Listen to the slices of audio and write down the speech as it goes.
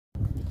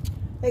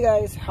Hey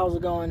guys, how's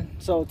it going?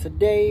 So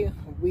today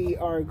we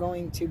are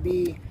going to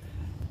be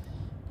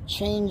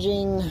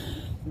changing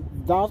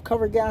valve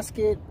cover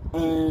gasket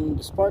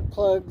and spark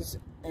plugs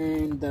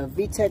and the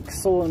VTEC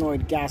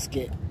solenoid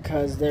gasket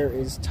because there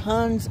is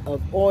tons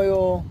of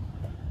oil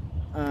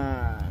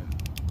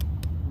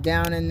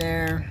down in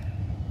there.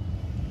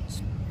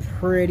 It's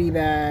pretty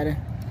bad.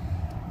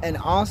 And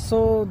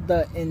also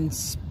the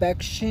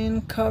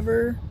inspection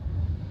cover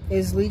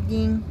is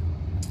leaking.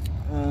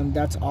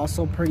 That's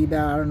also pretty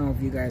bad. I don't know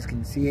if you guys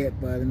can see it,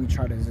 but let me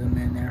try to zoom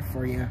in there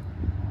for you.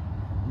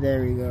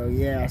 There we go.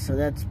 Yeah, so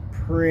that's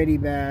pretty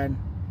bad.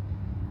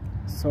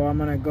 So I'm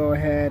gonna go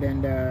ahead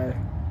and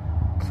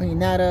clean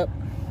that up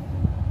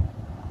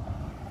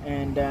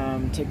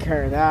and take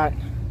care of that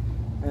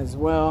as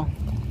well.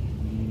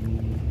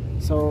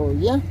 So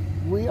yeah,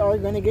 we are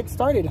gonna get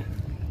started. Okay,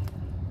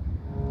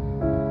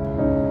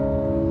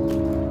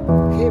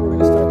 we're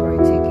gonna start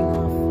by taking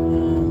off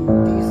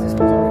these. This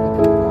one's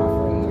already coming off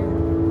right here.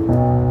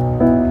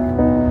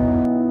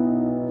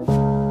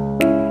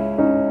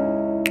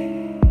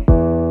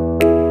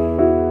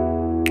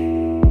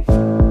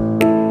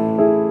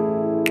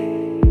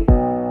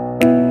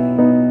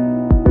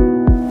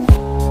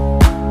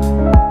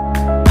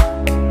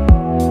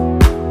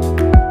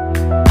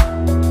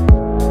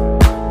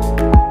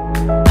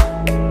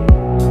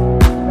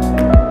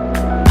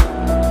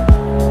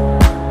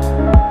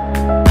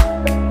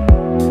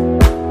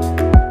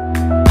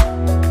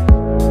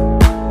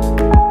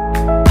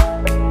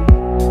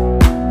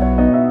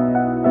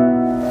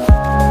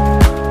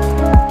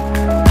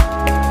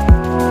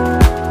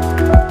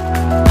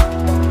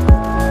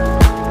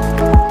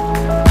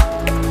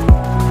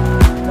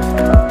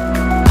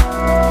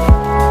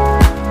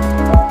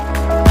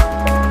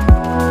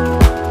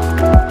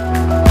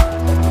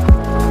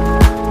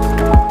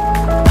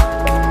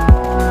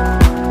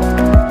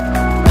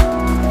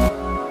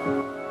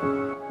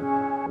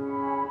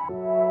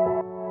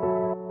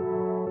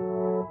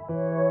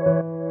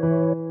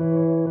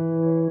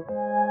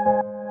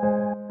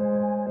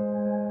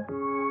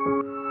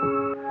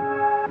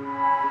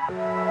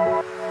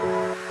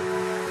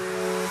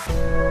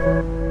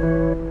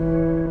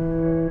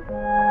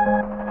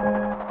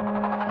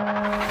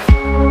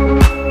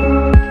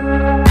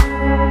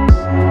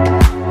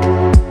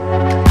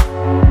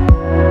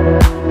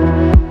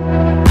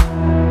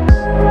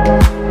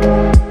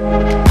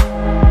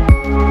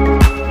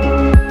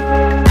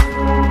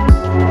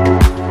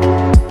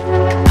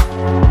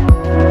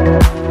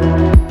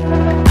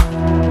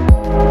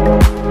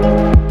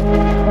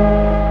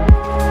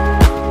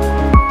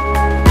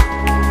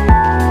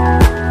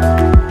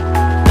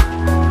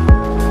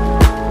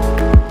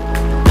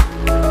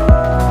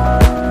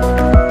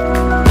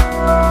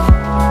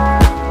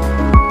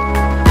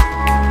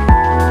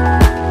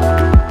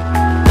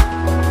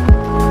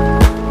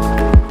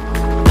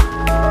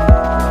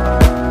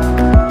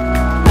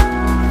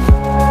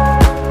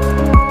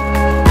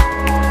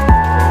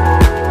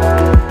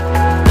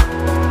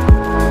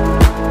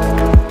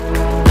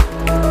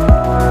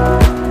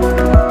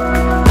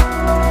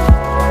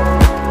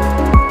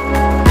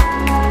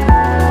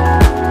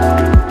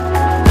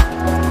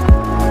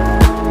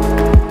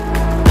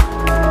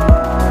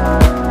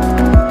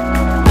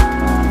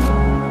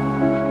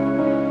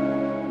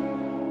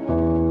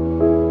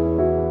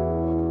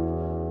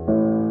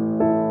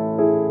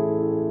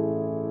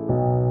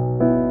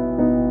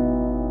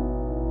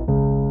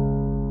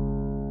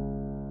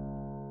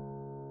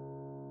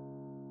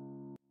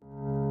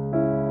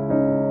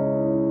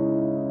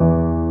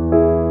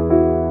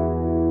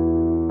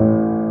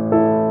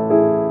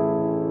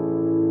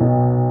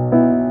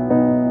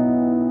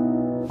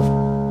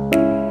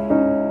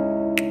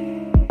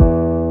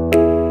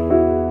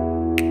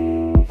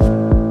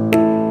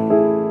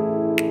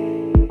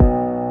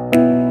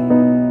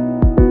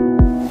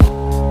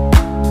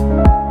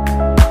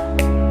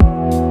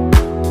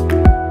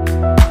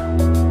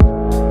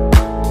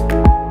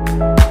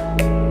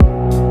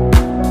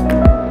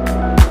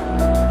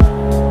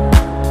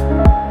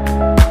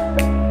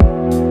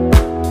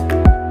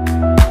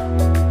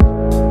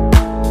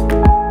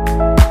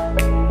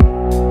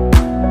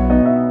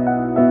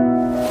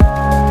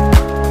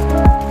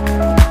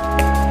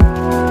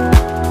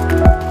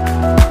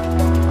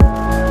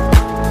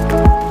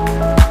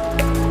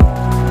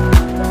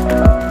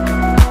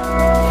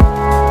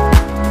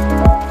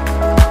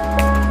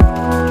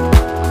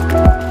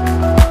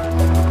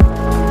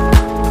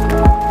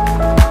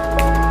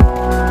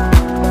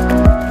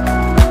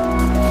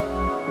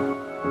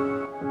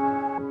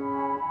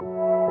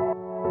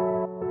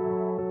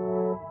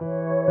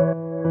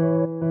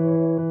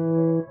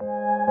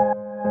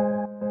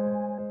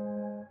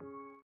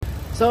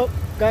 So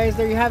guys,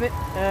 there you have it.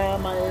 I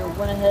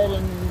went ahead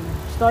and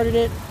started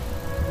it.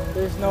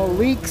 There's no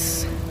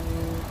leaks.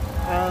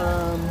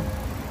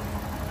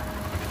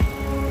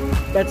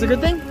 That's a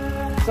good thing.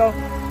 So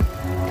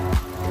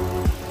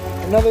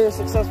another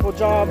successful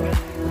job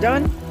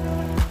done.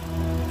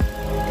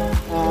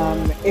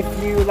 If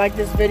you like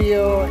this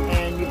video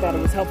and you thought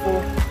it was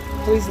helpful,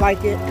 please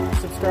like it,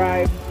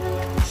 subscribe,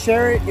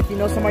 share it if you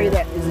know somebody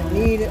that is in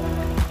need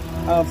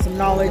of some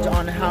knowledge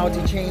on how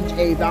to change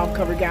a valve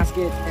cover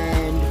gasket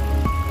and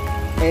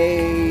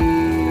a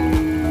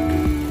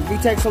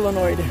VTEC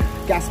solenoid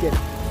gasket.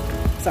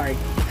 Sorry.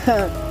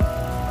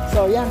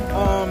 So yeah,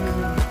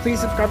 please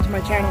subscribe to my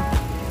channel,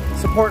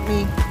 support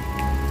me.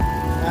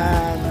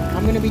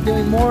 I'm going to be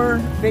doing more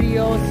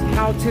videos,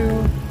 how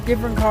to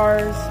different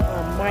cars.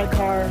 My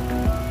car,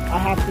 I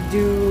have to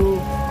do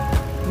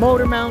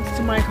motor mounts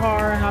to my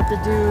car. I have to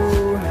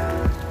do,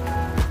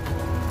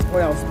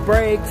 what else?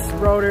 Brakes,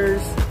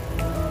 rotors,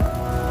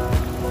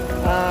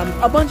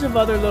 a bunch of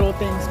other little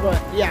things. But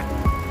yeah,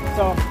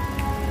 so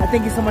I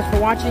thank you so much for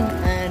watching,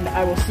 and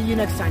I will see you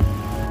next time.